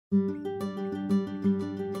Hans-Hermann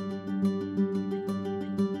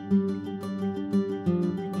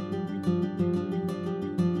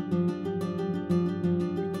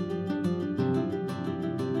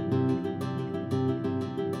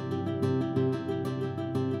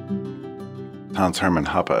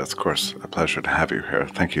Hoppe, it's of course a pleasure to have you here.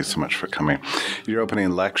 Thank you so much for coming. Your opening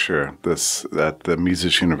lecture at the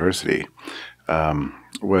Mises University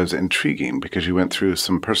was intriguing because you went through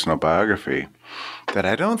some personal biography that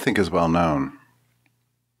I don't think is well known.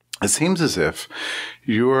 It seems as if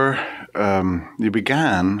you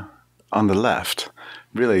began on the left,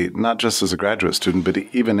 really not just as a graduate student, but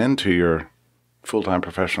even into your full-time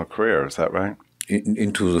professional career. Is that right?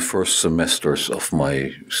 Into the first semesters of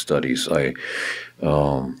my studies, I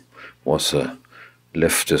was a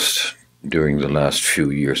leftist during the last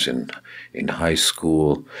few years in high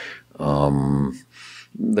school.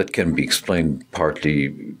 That can be explained partly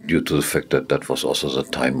due to the fact that that was also the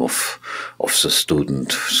time of the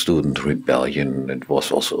student rebellion. It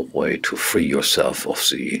was also a way to free yourself of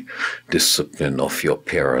the discipline of your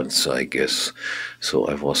parents, I guess. So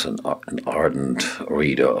I was an ardent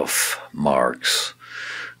reader of Marx.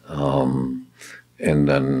 And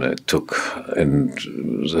then and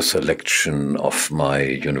the selection of my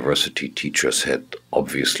university teachers had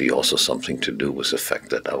obviously also something to do with the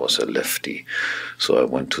fact that I was a lefty. So I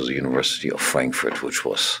went to the University of Frankfurt, which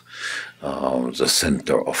was the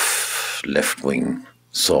center of left-wing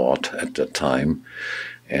thought at the time,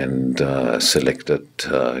 and selected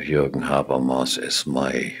Jürgen Habermas as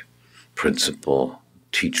my principal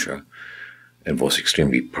teacher, and was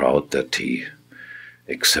extremely proud that he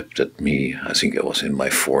accepted me. I think I was in my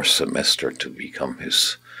fourth semester to become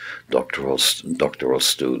his doctoral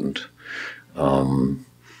student.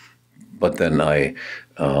 But then I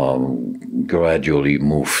gradually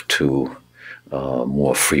moved to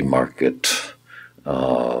more free market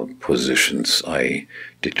positions. I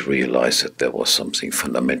did realize that there was something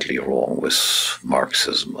fundamentally wrong with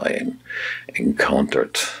Marxism. I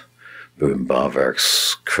encountered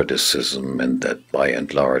Böhm-Bawerk's criticism, and that by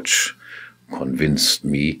and large convinced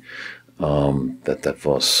me that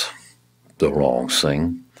was the wrong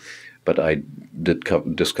thing. But I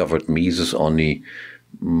discovered Mises only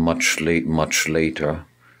much later,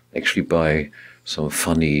 actually by some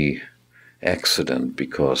funny accident,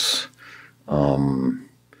 because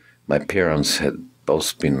my parents had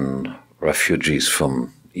both been refugees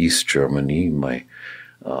from East Germany. My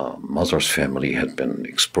mother's family had been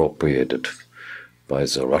expropriated by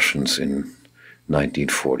the Russians in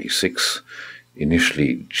 1946.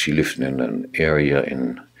 Initially, she lived in an area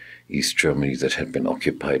in East Germany that had been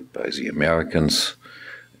occupied by the Americans,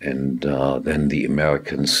 and then the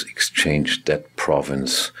Americans exchanged that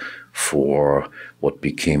province for what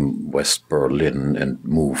became West Berlin and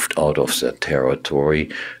moved out of that territory,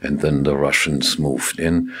 and then the Russians moved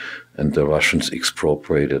in, and the Russians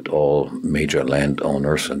expropriated all major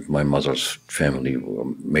landowners, and my mother's family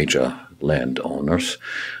were major landowners,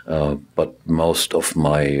 but most of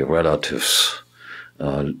my relatives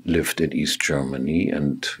lived in East Germany,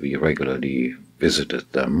 and we regularly visited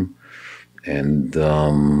them. And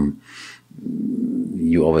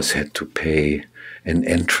you always had to pay an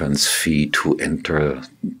entrance fee to enter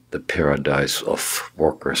the paradise of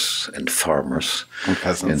workers and farmers.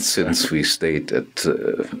 And since we stayed at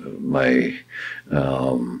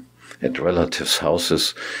at relatives'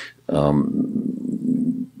 houses,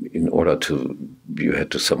 in order you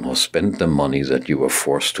had to somehow spend the money that you were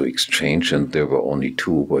forced to exchange, and there were only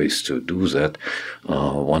two ways to do that.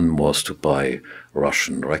 One was to buy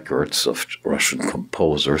Russian records of Russian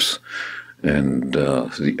composers, and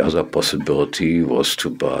the other possibility was to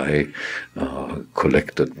buy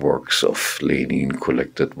collected works of Lenin,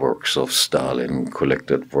 collected works of Stalin,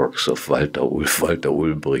 collected works of Walter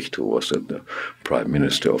Ulbricht, who was the Prime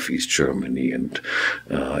Minister of East Germany, and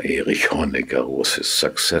Erich Honecker was his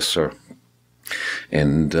successor.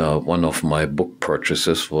 And one of my book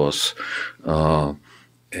purchases was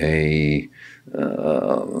a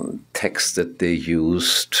text that they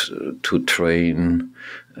used to train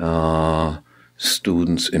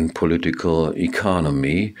students in political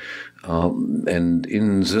economy, and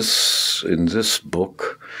in this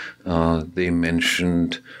book they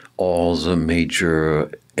mentioned all the major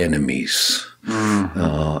enemies,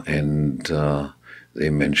 and they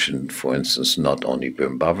mentioned, for instance, not only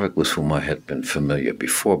Böhm-Bawerk, with whom I had been familiar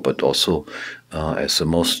before, but also as the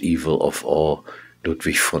most evil of all,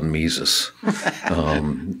 Ludwig von Mises.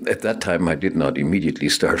 At that time, I did not immediately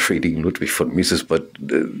start reading Ludwig von Mises, but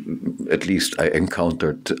at least I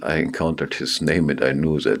encountered his name, and I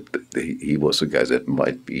knew that he was a guy that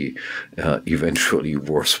might be eventually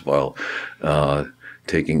worthwhile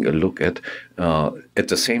taking a look at. At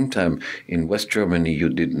the same time, in West Germany, you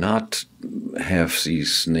did not have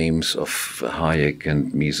these names of Hayek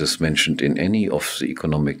and Mises mentioned in any of the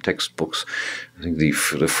economic textbooks. I think the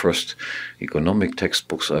first economic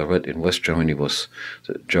textbooks I read in West Germany was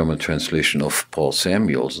the German translation of Paul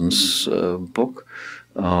Samuelson's book.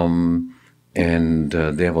 And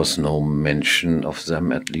there was no mention of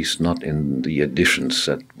them, at least not in the editions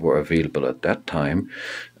that were available at that time.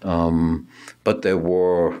 But there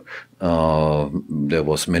was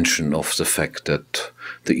mention of the fact that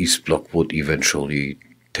the East Bloc would eventually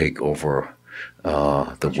take over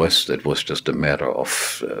the West. It was just a matter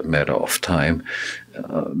of time,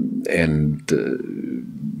 and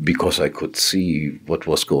because I could see what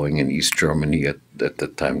was going in East Germany at the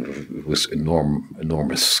time, it was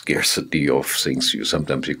enormous scarcity of things.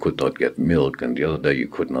 Sometimes you could not get milk, and the other day you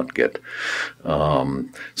could not get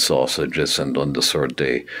sausages, and on the third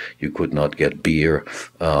day you could not get beer.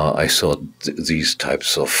 I thought these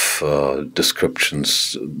types of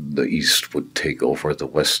descriptions, the East would take over the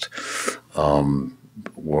West,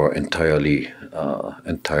 were entirely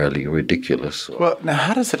ridiculous. Well, now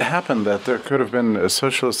how does it happen that there could have been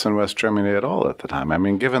socialists in West Germany at all at the time? I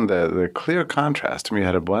mean, given the clear contrast, I mean, you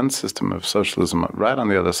had one system of socialism right on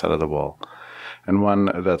the other side of the wall, and one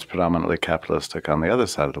that's predominantly capitalistic on the other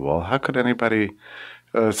side of the wall. How could anybody,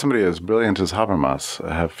 somebody as brilliant as Habermas,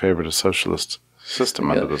 have favored a socialist system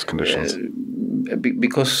under those conditions?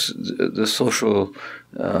 Because the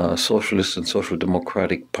socialist and social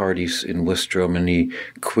democratic parties in West Germany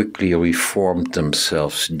quickly reformed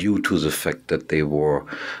themselves due to the fact that they were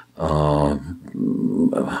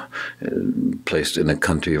placed in a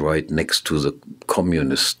country right next to the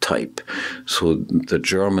communist type. So the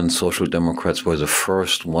German Social Democrats were the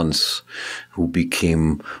first ones who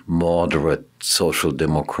became moderate Social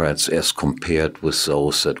Democrats as compared with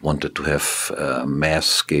those that wanted to have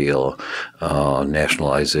mass-scale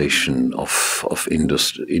nationalization of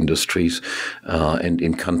industries. And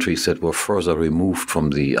in countries that were further removed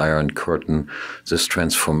from the Iron Curtain, this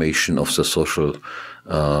transformation of the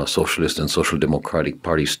socialist and social democratic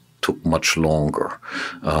parties took much longer.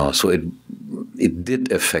 So it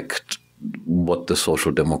did affect what the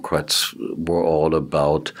Social Democrats were all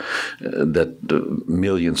about, that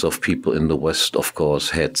millions of people in the West, of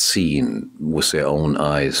course, had seen with their own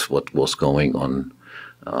eyes what was going on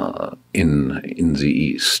in the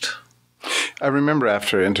East. I remember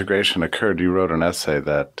after integration occurred, you wrote an essay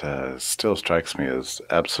that still strikes me as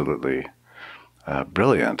absolutely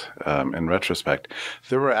brilliant in retrospect.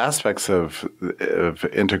 There were aspects of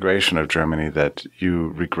integration of Germany that you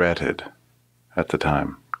regretted at the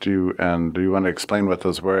time. Do you want to explain what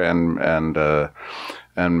those were and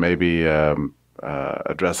maybe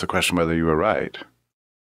address the question whether you were right?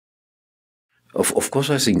 Of course,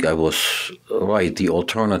 I think I was right. The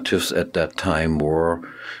alternatives at that time were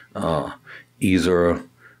either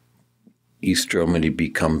East Germany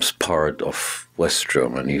becomes part of West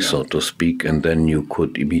Germany, so to speak, and then you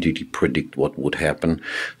could immediately predict what would happen,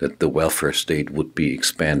 that the welfare state would be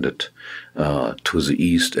expanded to the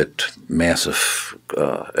east at massive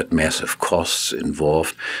costs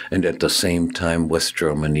involved, and at the same time West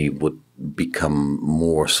Germany would become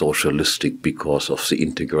more socialistic because of the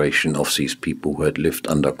integration of these people who had lived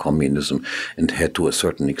under communism and had to a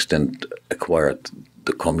certain extent acquired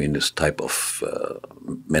the communist type of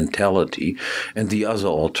mentality. And the other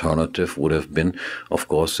alternative would have been, of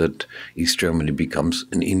course, that East Germany becomes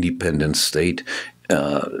an independent state,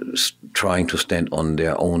 trying to stand on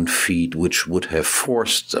their own feet, which would have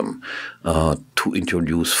forced them to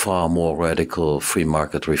introduce far more radical free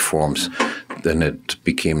market reforms than it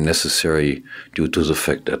became necessary due to the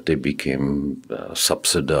fact that they became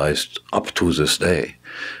subsidized up to this day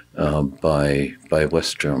by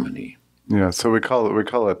West Germany. Yeah, so we call it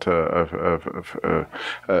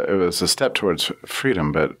it was a step towards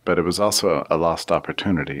freedom, but it was also a lost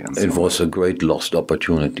opportunity. It was a great lost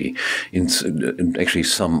opportunity. In actually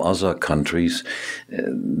some other countries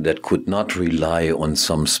that could not rely on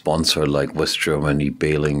some sponsor like West Germany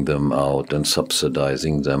bailing them out and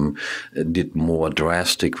subsidizing them did more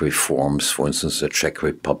drastic reforms. For instance, the Czech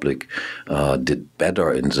Republic did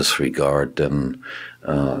better in this regard than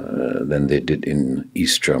they did in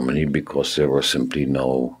East Germany, because there were simply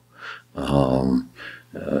no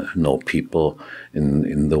people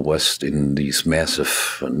in the West in these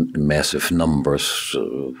massive numbers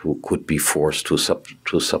who could be forced to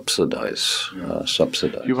subsidize.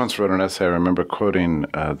 You once wrote an essay, I remember quoting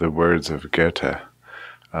the words of Goethe,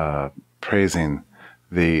 praising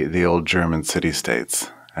the old German city-states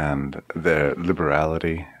and their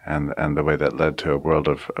liberality and the way that led to a world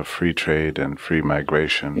of free trade and free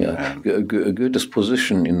migration. Yeah, Goethe's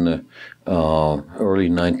position in the early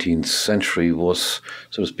 19th century was,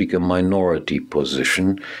 so to speak, a minority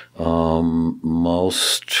position.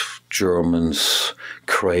 Most Germans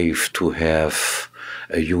craved to have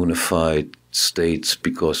a unified states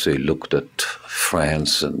because they looked at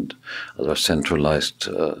France and other centralized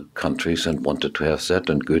countries and wanted to have that.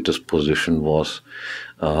 And Goethe's position was,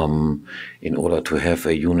 in order to have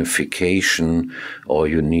a unification, all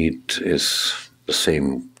you need is the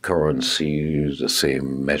same currency, the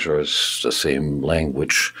same measures, the same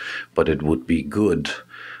language, but it would be good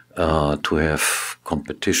to have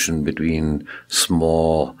competition between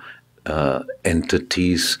small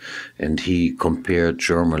entities, and he compared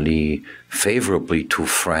Germany favorably to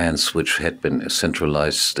France, which had been a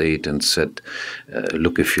centralized state, and said,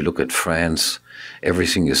 look, if you look at France,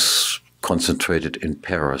 everything is concentrated in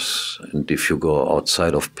Paris, and if you go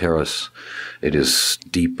outside of Paris, it is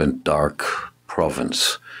deep and dark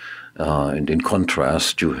province. And in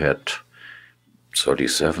contrast, you had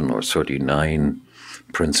 37 or 39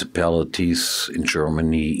 principalities in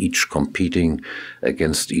Germany, each competing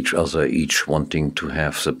against each other, each wanting to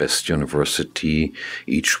have the best university,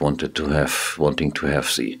 each wanting to have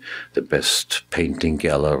the best painting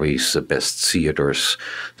galleries, the best theaters,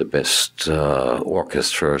 the best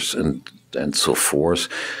orchestras, and so forth.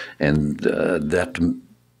 And that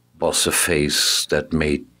was a phase that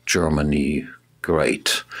made Germany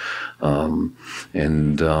great.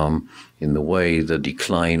 In the way, the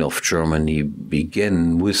decline of Germany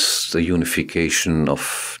began with the unification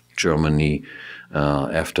of Germany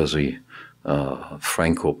after the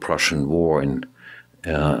Franco-Prussian War in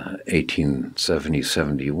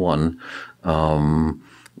 1870-71. And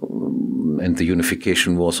the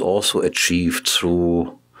unification was also achieved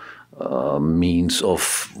through means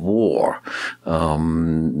of war,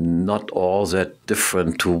 not all that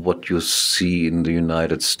different to what you see in the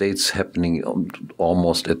United States happening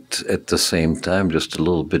almost at the same time, just a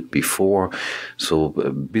little bit before. So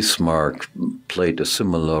Bismarck played a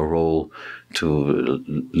similar role to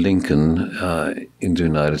Lincoln in the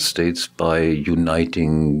United States by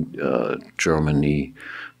uniting Germany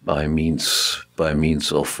by means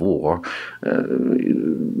of war.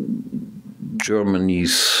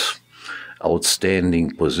 Germany's outstanding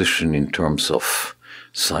position in terms of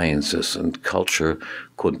sciences and culture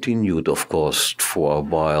continued, of course, for a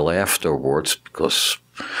while afterwards, because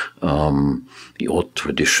the old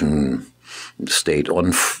tradition stayed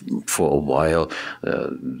on for a while.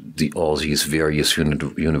 All these various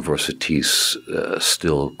universities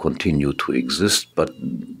still continue to exist, but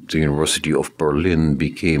the University of Berlin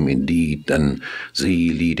became indeed then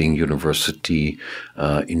the leading university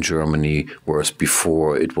in Germany, whereas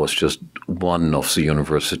before it was just one of the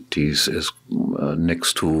universities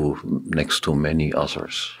next to many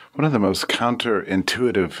others. One of the most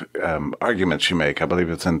counterintuitive arguments you make, I believe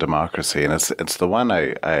it's in Democracy, and it's the one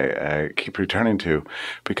I keep returning to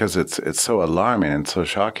because it's so alarming and so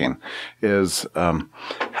shocking, is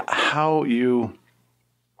how you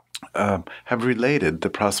have related the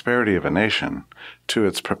prosperity of a nation to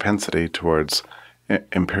its propensity towards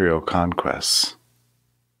imperial conquests.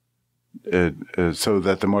 So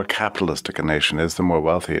that the more capitalistic a nation is, the more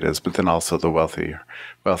wealthy it is, but then also the wealthier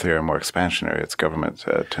and more expansionary its government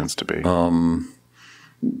tends to be.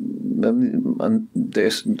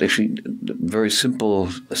 There's actually a very simple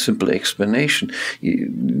explanation.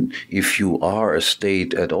 If you are a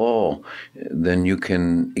state at all, then you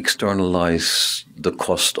can externalize the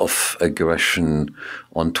cost of aggression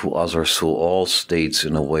onto others. So all states,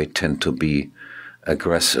 in a way, tend to be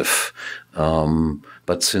aggressive.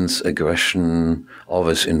 But since aggression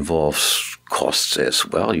always involves costs as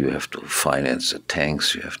well, you have to finance the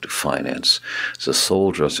tanks, you have to finance the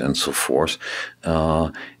soldiers and so forth,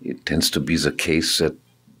 it tends to be the case that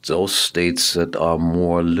those states that are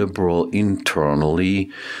more liberal internally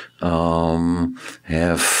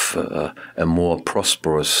have a more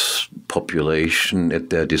prosperous population at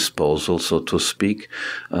their disposal, so to speak,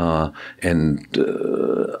 and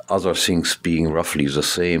other things being roughly the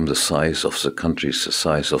same, the size of the countries, the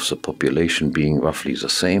size of the population being roughly the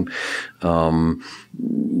same.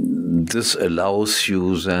 This allows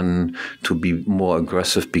you then to be more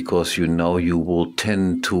aggressive because you will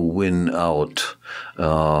tend to win out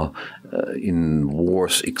in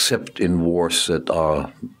wars, except in wars that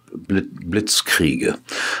are blitzkriege,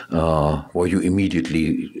 where you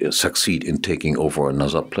immediately succeed in taking over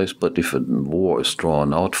another place. But if a war is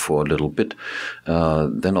drawn out for a little bit,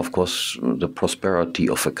 then of course the prosperity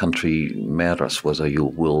of a country matters, whether you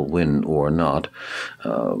will win or not.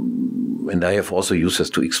 And I have also used this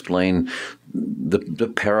to explain the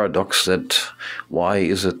paradox that why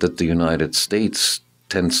is it that the United States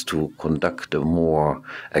tends to conduct a more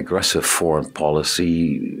aggressive foreign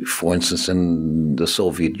policy, for instance, in the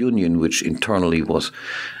Soviet Union, which internally was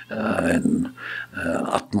an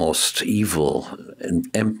utmost evil an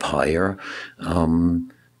empire,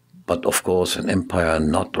 but of course an empire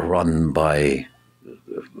not run by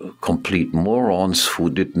complete morons who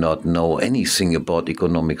did not know anything about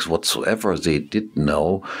economics whatsoever. They did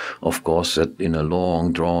know, of course, that in a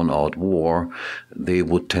long, drawn-out war, they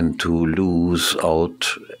would tend to lose out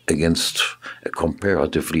against a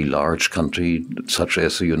comparatively large country such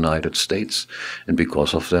as the United States. And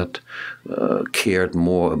because of that, cared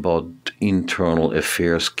more about internal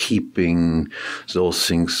affairs, keeping those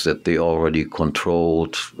things that they already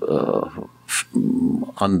controlled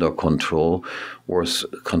under control, whereas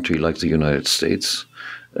a country like the United States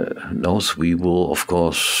knows we will, of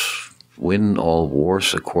course, win all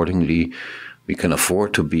wars. Accordingly, we can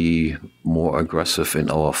afford to be more aggressive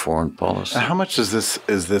in our foreign policy. How much is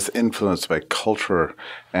this influenced by culture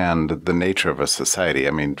and the nature of a society?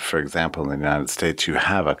 I mean, for example, in the United States, you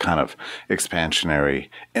have a kind of expansionary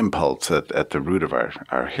impulse at the root of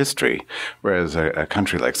our history, whereas a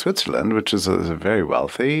country like Switzerland, which is very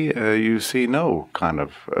wealthy, you see no kind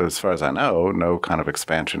of, as far as I know, no kind of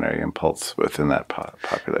expansionary impulse within that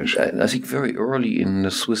population. I think very early in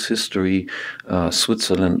the Swiss history,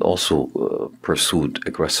 Switzerland also pursued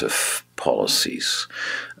aggressive policies,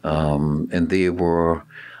 and they were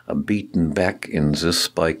beaten back in this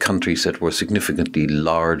by countries that were significantly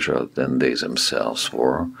larger than they themselves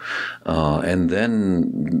were, and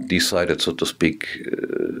then decided, so to speak,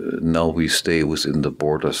 now we stay within the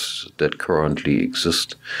borders that currently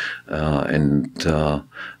exist and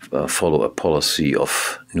follow a policy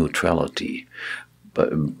of neutrality.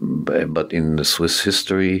 But in the Swiss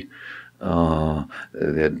history,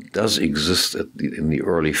 there does exist in the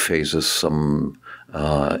early phases some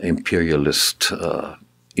imperialist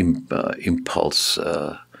impulse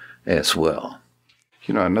as well.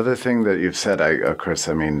 You know, another thing that you've said, Chris,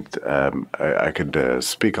 I mean, I could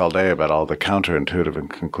speak all day about all the counterintuitive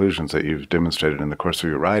conclusions that you've demonstrated in the course of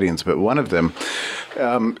your writings, but one of them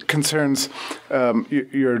concerns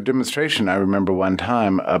your demonstration. I remember one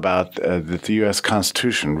time about that the U.S.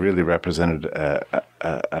 Constitution really represented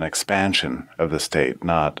an expansion of the state,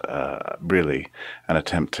 not really an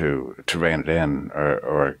attempt to rein it in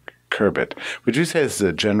or curb it. Would you say this is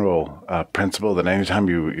a general principle that anytime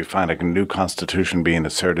you find like a new constitution being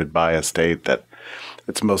asserted by a state, that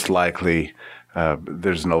it's most likely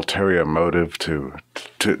there's an ulterior motive to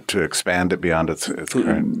expand it beyond its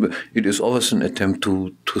current? It is always an attempt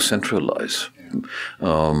to centralize.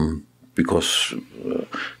 Because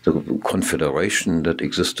the confederation that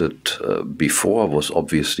existed before was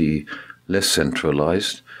obviously less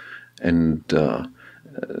centralized, and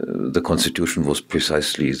the constitution was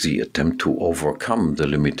precisely the attempt to overcome the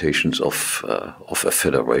limitations of a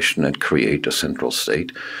federation and create a central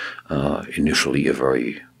state, initially a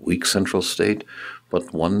very weak central state,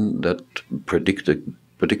 but one that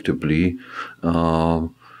predictably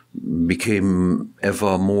became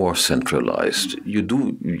ever more centralized. You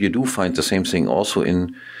do find the same thing also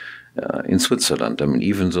in Switzerland. I mean,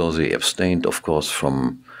 even though they abstained, of course,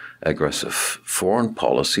 from aggressive foreign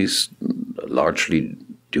policies, largely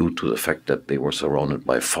due to the fact that they were surrounded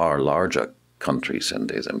by far larger countries than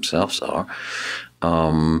they themselves are.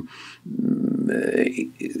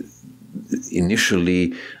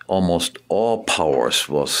 Initially, almost all powers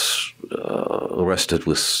was rested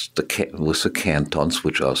with the cantons,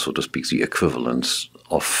 which are, so to speak, the equivalents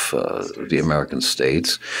of the American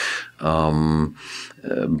states.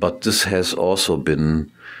 But this has also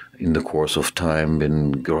been, in the course of time,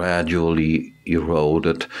 been gradually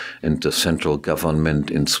eroded, and the central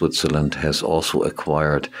government in Switzerland has also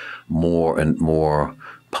acquired more and more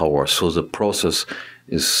power. So the process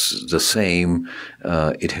is the same.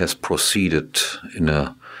 It has proceeded in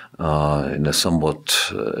a somewhat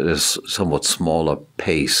smaller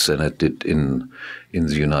pace than it did in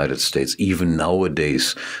the United States. Even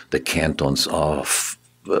nowadays, the cantons are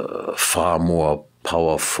far more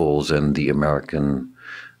powerful than the American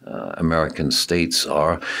states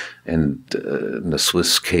are, and in the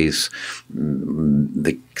Swiss case,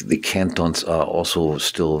 the cantons are also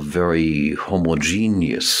still very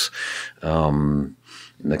homogeneous.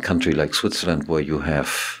 In a country like Switzerland, where you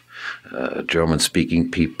have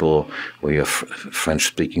German-speaking people, we have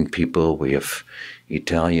French-speaking people, we have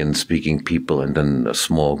Italian-speaking people, and then a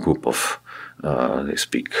small group of they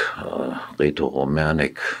speak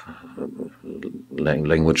Rhaeto-Romanic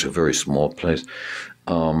language, a very small place.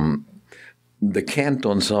 The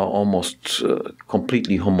cantons are almost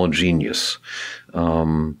completely homogeneous.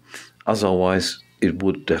 Otherwise, it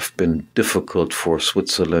would have been difficult for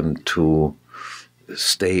Switzerland to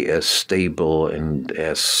stay as stable and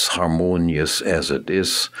as harmonious as it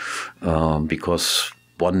is, because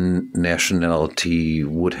one nationality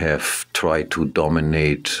would have tried to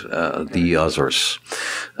dominate the others.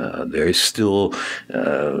 There is still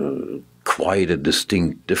quite a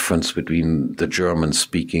distinct difference between the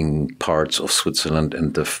German-speaking parts of Switzerland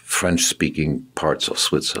and the French-speaking parts of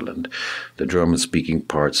Switzerland. The German-speaking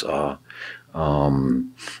parts are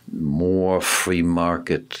more free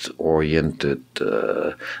market oriented,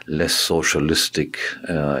 less socialistic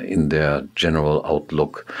in their general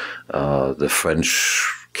outlook. The French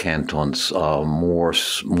cantons are more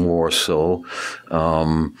so,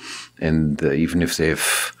 and even if they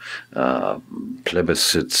have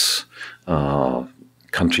plebiscites,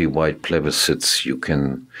 countrywide plebiscites, you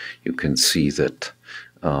can see that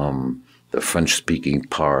the French-speaking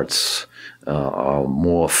parts are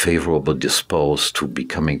more favorable disposed to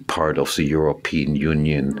becoming part of the European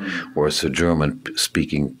Union, whereas the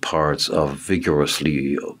German-speaking parts are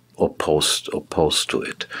vigorously opposed to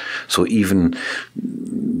it. So even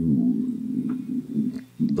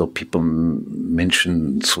though people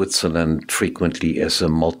mention Switzerland frequently as a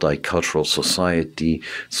multicultural society,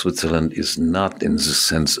 Switzerland is not in this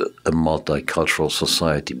sense a multicultural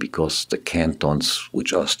society, because the cantons,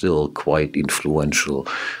 which are still quite influential,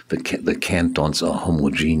 the cantons are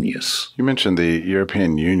homogeneous. You mentioned the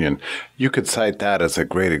European Union. You could cite that as a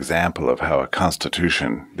great example of how a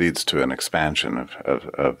constitution leads to an expansion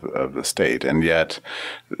of the state, and yet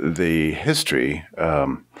the history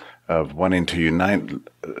of wanting to unite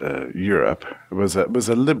Europe was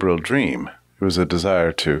a liberal dream. It was a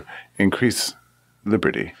desire to increase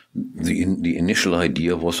liberty. The initial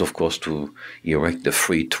idea was, of course, to erect a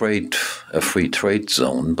free trade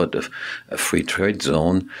zone, but a free trade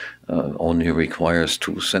zone only requires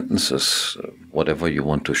two sentences. Whatever you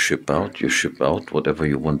want to ship out, you ship out. Whatever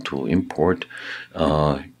you want to import,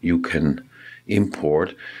 you can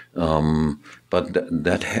import. But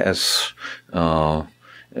that has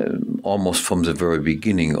almost from the very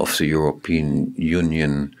beginning of the European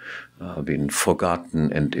Union been forgotten,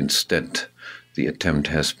 and instead the attempt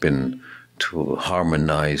has been to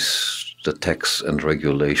harmonize the tax and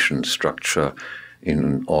regulation structure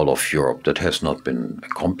in all of Europe. That has not been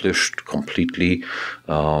accomplished completely.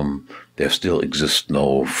 There still exists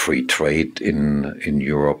no free trade in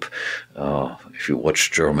Europe. If you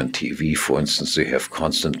watch German TV, for instance, they have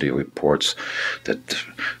constantly reports that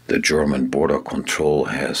the German border control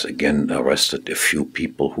has again arrested a few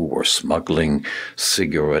people who were smuggling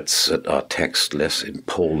cigarettes that are taxed less in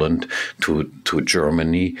Poland to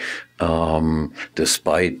Germany,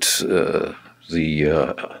 despite the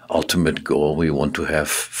ultimate goal. We want to have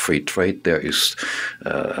free trade. There is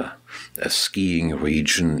a skiing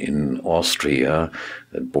region in Austria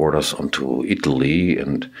that borders onto Italy,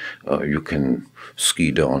 and you can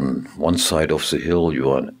ski down one side of the hill, you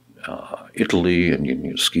are in Italy, and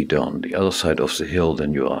you ski down the other side of the hill,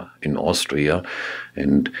 then you are in Austria.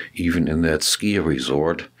 And even in that ski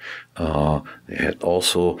resort, they had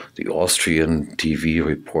also, the Austrian TV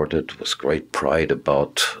reported with great pride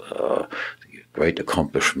about great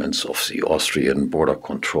accomplishments of the Austrian border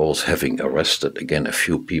controls, having arrested again a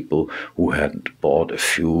few people who had bought a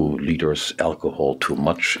few liters alcohol too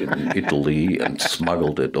much in Italy and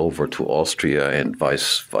smuggled it over to Austria, and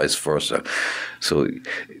vice versa. So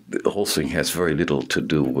the whole thing has very little to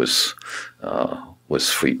do with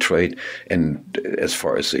free trade. And as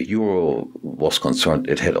far as the euro was concerned,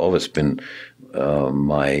 it had always been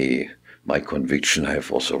my conviction, I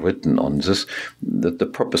have also written on this, that the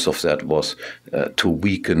purpose of that was to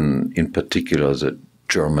weaken, in particular, the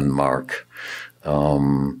German mark,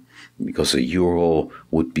 because the euro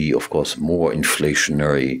would be, of course, more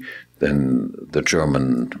inflationary than the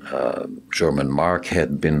German mark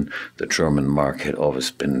had been. The German mark had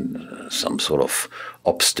always been some sort of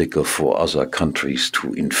obstacle for other countries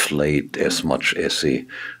to inflate as much as they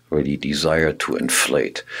really desire to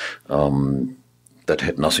inflate. That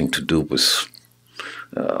had nothing to do with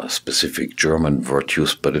specific German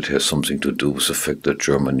virtues, but it has something to do with the fact that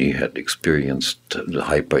Germany had experienced the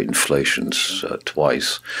hyperinflations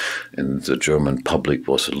twice, and the German public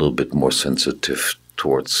was a little bit more sensitive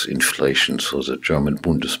towards inflation. So the German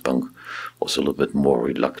Bundesbank was a little bit more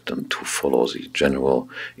reluctant to follow the general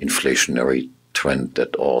inflationary trend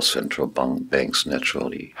that all central banks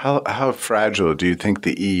naturally. How fragile do you think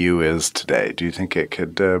the EU is today? Do you think it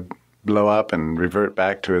could blow up and revert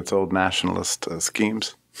back to its old nationalist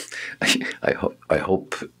schemes? I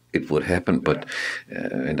hope it would happen, but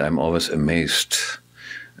and I'm always amazed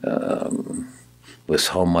with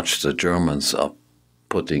how much the Germans are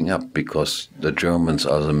putting up, because the Germans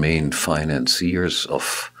are the main financiers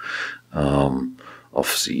of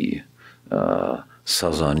the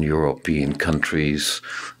southern European countries.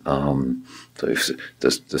 So if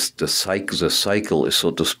the cycle is,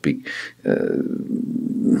 so to speak,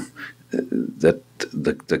 that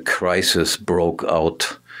the crisis broke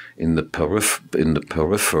out in the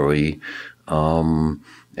periphery,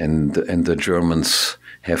 and the Germans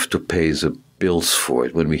have to pay the bills for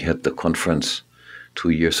it. When we had the conference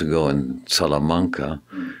 2 years ago in Salamanca,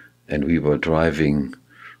 and we were driving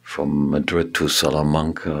from Madrid to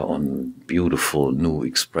Salamanca on beautiful new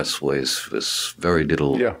expressways with very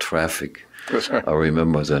little traffic. I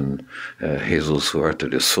remember then Jesus Huerta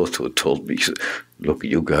de Soto told me, look,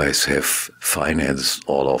 you guys have financed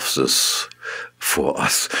all of this for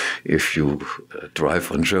us. If you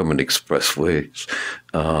drive on German expressways,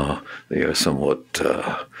 they are somewhat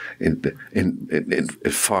in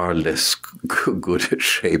far less good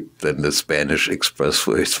shape than the Spanish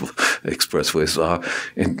expressways are.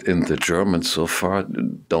 And the Germans so far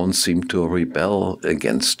don't seem to rebel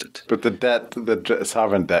against it. But the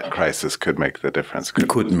sovereign debt crisis could make the difference.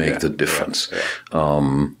 Could make the difference.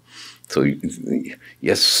 So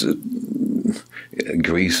yes,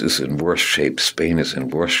 Greece is in worse shape, Spain is in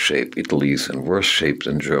worse shape, Italy is in worse shape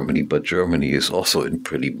than Germany, but Germany is also in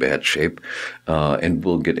pretty bad shape, and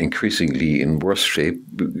will get increasingly in worse shape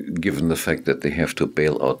given the fact that they have to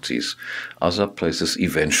bail out these other places.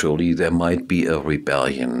 Eventually there might be a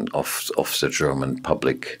rebellion of the German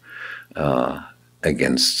public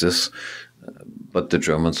against this, but the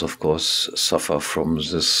Germans of course suffer from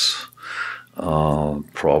this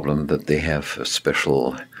problem that they have a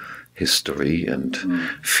special history and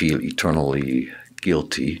feel eternally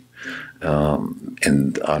guilty,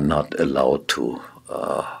 and are not allowed to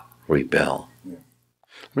rebel.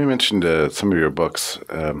 We mentioned some of your books,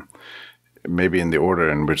 maybe in the order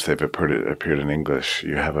in which they've appeared in English.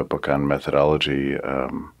 You have a book on methodology,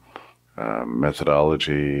 the method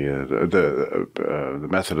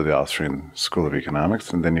of the Austrian School of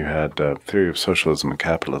Economics, and then you had Theory of Socialism and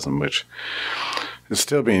Capitalism, which is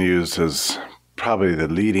still being used as probably the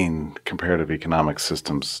leading comparative economic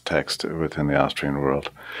systems text within the Austrian world.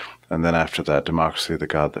 And then after that, Democracy, the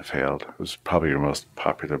God That Failed was probably your most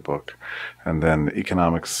popular book. And then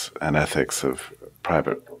Economics and Ethics of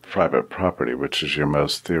Private Property, which is your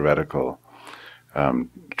most theoretical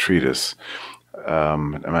treatise.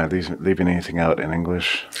 Am I leaving anything out in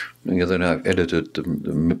English? Yeah, then I've edited the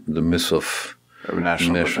Myth of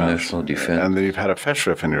National Defense. And then you've had a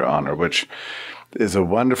Festschrift in your honor, which is a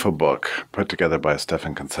wonderful book put together by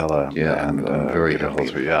Stefan Kinsella. Yeah, and I'm very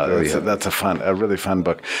happy. Yeah, that's a really fun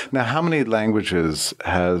book. Now, how many languages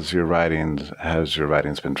has your writings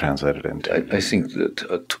been translated into? I think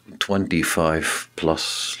that 25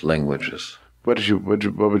 plus languages. What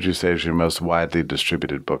would you say is your most widely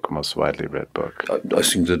distributed book, most widely read book? I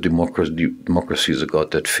think that Democracy, the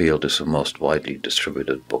God That Failed is the most widely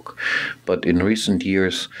distributed book. But in recent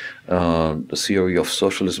years, the Theory of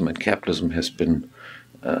Socialism and Capitalism has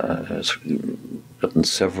gotten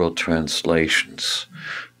several translations.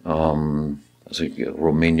 I think a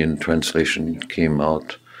Romanian translation came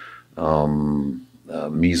out.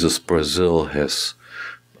 Mises Brazil has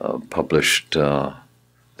published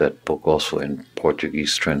that book also in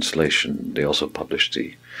Portuguese translation. They also published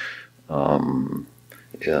the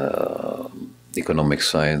Economic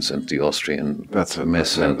Science and the Austrian Method. That's the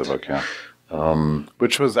name of the book, yeah.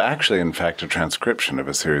 Which was actually, in fact, a transcription of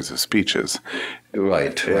a series of speeches.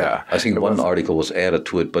 Right. Yeah. I think one article was added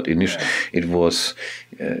to it, but initially it was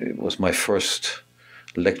my first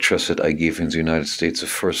lectures that I gave in the United States, the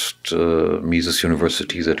first Mises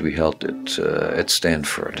University that we held at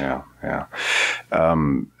Stanford. Yeah, yeah.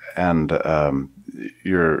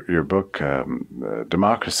 Your book,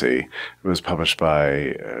 Democracy, was published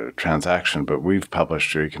by Transaction, but we've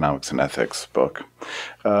published your Economics and Ethics book.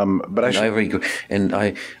 I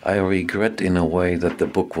regret in a way that the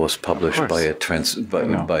book was published by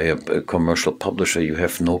a commercial publisher. You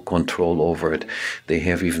have no control over it. They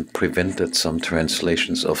have even prevented some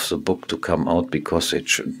translations of the book to come out because they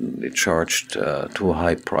charged too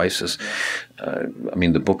high prices. I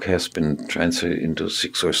mean, the book has been translated into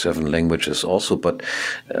 6 or 7 languages also, but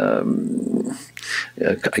I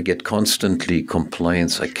get constantly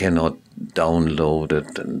complaints. I cannot download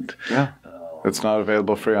it, and it's not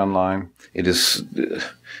available free online. It is,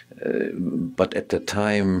 but at the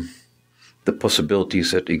time, the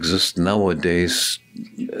possibilities that exist nowadays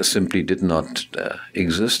simply did not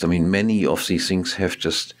exist. I mean, many of these things have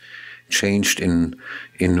just changed in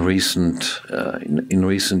recent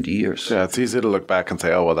years. Yeah, it's easy to look back and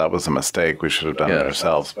say, "Oh, well, that was a mistake. We should have done it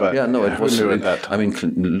ourselves." But it was. Who knew at that time? I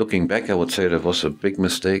mean, looking back, I would say that was a big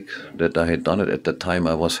mistake that I had done it. At the time,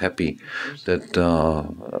 I was happy that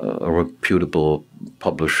a reputable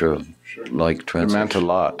publisher like translation. It meant a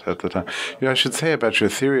lot at the time. I should say about your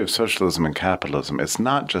theory of socialism and capitalism, it's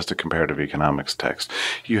not just a comparative economics text.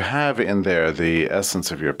 You have in there the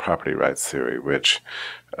essence of your property rights theory, which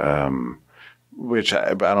I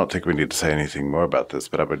don't think we need to say anything more about this,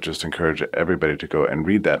 but I would just encourage everybody to go and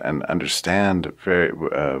read that and understand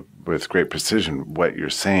with great precision what you're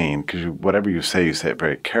saying, because whatever you say it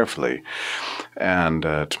very carefully. And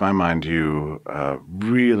to my mind, you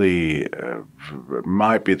really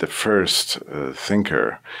might be the first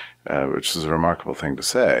thinker, which is a remarkable thing to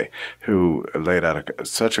say, who laid out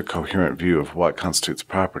such a coherent view of what constitutes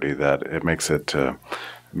property that it makes it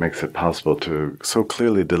possible to so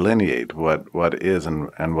clearly delineate what is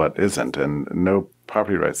and what isn't. And no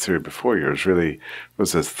property rights theory before yours really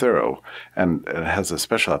was as thorough, and it has a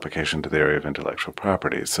special application to the area of intellectual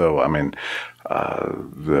property. So, I mean,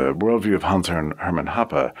 the worldview of Hans-Hermann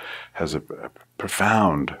Hoppe has a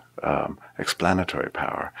profound explanatory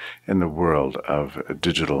power in the world of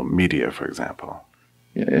digital media, for example.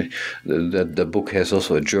 Yeah, the book has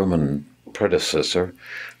also a German predecessor.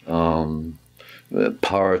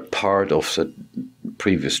 Part of the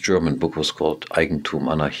previous German book was called Eigentum,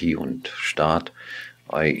 Anarchie und Staat.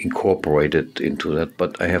 I incorporated into that,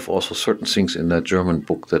 but I have also certain things in that German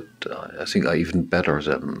book that I think are even better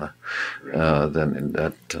than in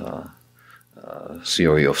that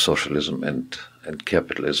theory of socialism and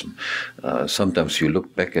capitalism. Sometimes you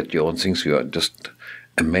look back at your own things, you are just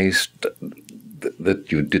amazed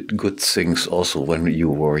that you did good things also when you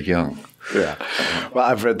were young. Yeah. Well,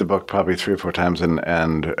 I've read the book probably 3 or 4 times, and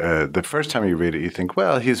the first time you read it, you think,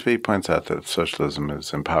 well, he points out that socialism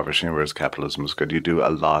is impoverishing, whereas capitalism is good. You do a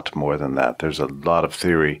lot more than that. There's a lot of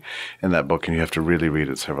theory in that book, and you have to really read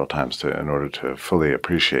it several times in order to fully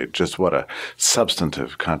appreciate just what a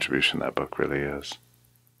substantive contribution that book really is.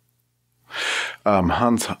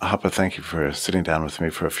 Hans Hoppe, thank you for sitting down with me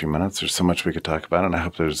for a few minutes. There's so much we could talk about, and I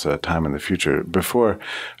hope there's time in the future. Before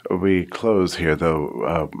we close here,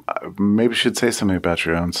 though, maybe you should say something about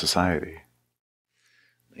your own society.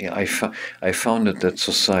 Yeah, I founded that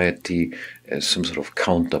society as some sort of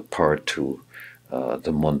counterpart to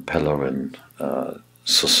the Mont Pelerin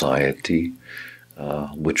Society,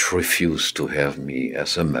 which refused to have me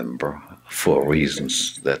as a member for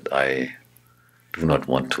reasons that I do not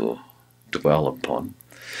want to dwell upon.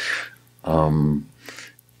 And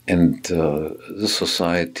this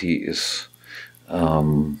society is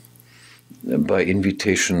by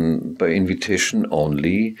invitation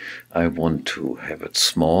only. I want to have it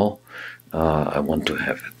small. I want to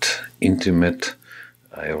have it intimate.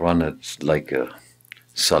 I run it like a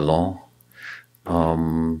salon,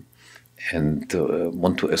 and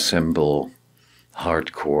want to assemble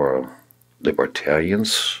hardcore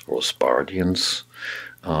libertarians, Rothbardians.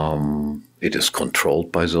 It is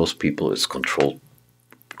controlled by those people. It's controlled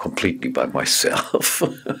completely by myself,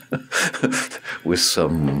 with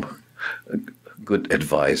some good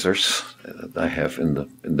advisors that I have in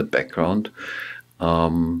the background.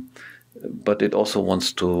 But it also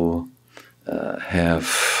wants to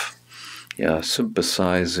have,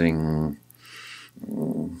 sympathizing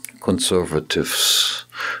conservatives,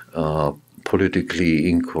 politically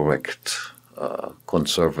incorrect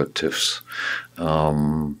conservatives,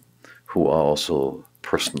 who are also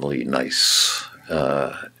personally nice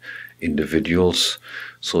individuals,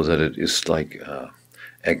 so that it is like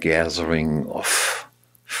a gathering of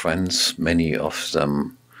friends. Many of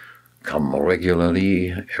them come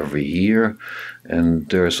regularly every year, and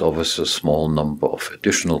there's always a small number of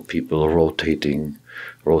additional people, rotating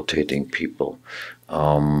people,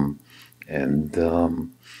 and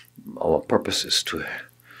our purpose is to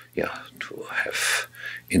have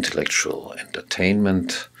intellectual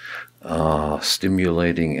entertainment,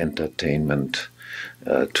 stimulating entertainment,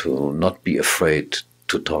 to not be afraid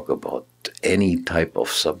to talk about any type of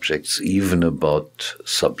subjects, even about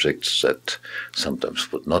subjects that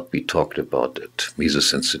sometimes would not be talked about at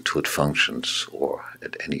Mises Institute functions or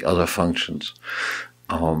at any other functions.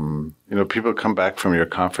 People come back from your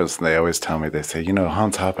conference and they always tell me, they say,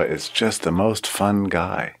 Hans Hoppe is just the most fun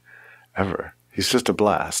guy ever. He's just a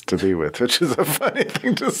blast to be with, which is a funny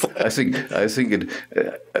thing to say. I think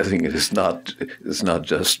it is not. It's not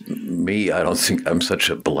just me. I don't think I'm such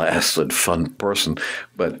a blasted fun person.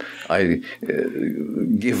 But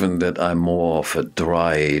given that I'm more of a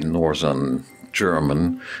dry northern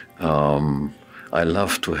German, I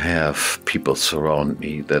love to have people surround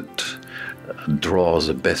me that draw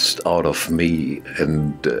the best out of me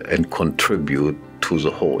and contribute to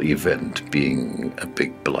the whole event being a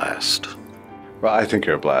big blast. Well, I think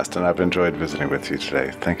you're a blast, and I've enjoyed visiting with you today.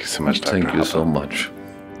 Thank you so much, Dr. Thank you Hoppe. so much.